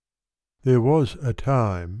There was a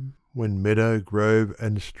time when meadow, grove,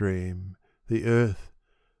 and stream, The earth,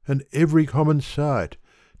 and every common sight,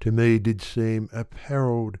 To me did seem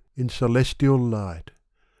apparelled in celestial light,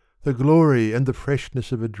 The glory and the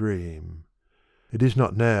freshness of a dream. It is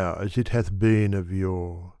not now as it hath been of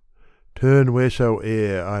yore. Turn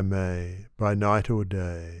wheresoe'er I may, by night or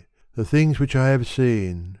day, The things which I have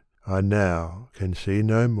seen I now can see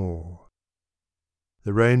no more.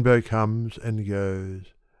 The rainbow comes and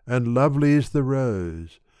goes, and lovely is the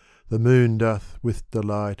rose. The moon doth with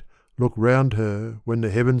delight look round her when the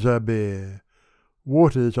heavens are bare.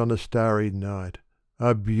 Waters on a starry night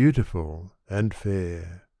are beautiful and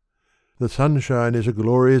fair. The sunshine is a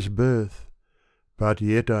glorious birth, but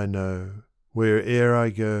yet I know, where'er I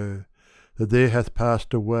go, that there hath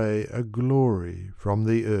passed away a glory from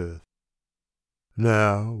the earth.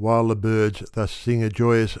 Now, while the birds thus sing a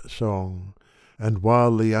joyous song, and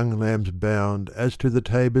while the young lambs bound as to the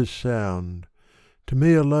tabor's sound, to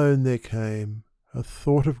me alone there came a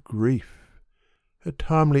thought of grief, a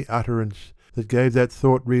timely utterance that gave that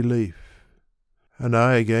thought relief. And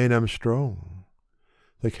I again am strong.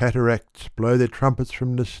 The cataracts blow their trumpets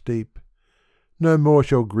from the steep. No more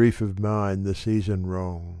shall grief of mine the season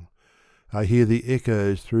wrong. I hear the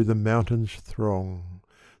echoes through the mountains throng.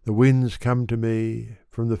 The winds come to me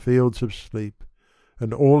from the fields of sleep,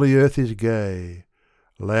 and all the earth is gay.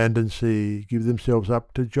 Land and sea give themselves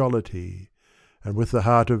up to jollity, and with the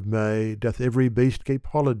heart of May doth every beast keep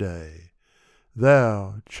holiday.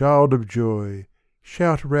 Thou, child of joy,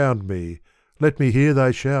 shout round me, let me hear thy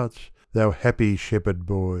shouts, thou happy shepherd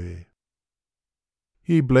boy.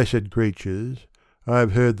 Ye blessed creatures, I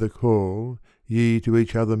have heard the call ye to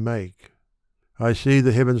each other make. I see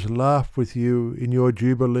the heavens laugh with you in your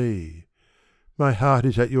jubilee. My heart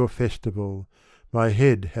is at your festival, my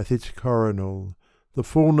head hath its coronal. The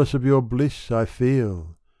fullness of your bliss I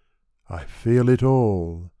feel it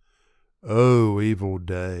all. O evil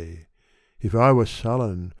day! If I were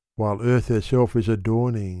sullen while earth herself is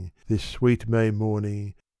adorning This sweet May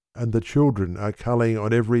morning, and the children are culling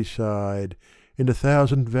on every side, In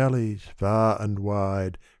 1,000 valleys far and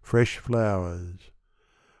wide, fresh flowers,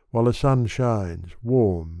 while the sun shines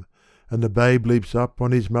warm, and the babe leaps up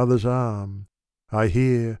on his mother's arm, I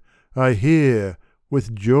hear,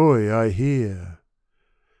 with joy I hear.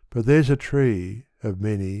 But there's a tree of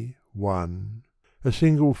many, one, a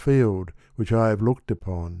single field which I have looked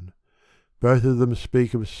upon. Both of them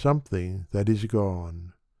speak of something that is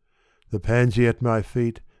gone. The pansy at my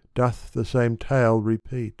feet doth the same tale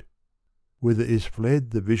repeat. Whither is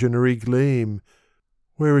fled the visionary gleam?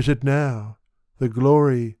 Where is it now, the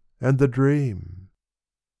glory and the dream?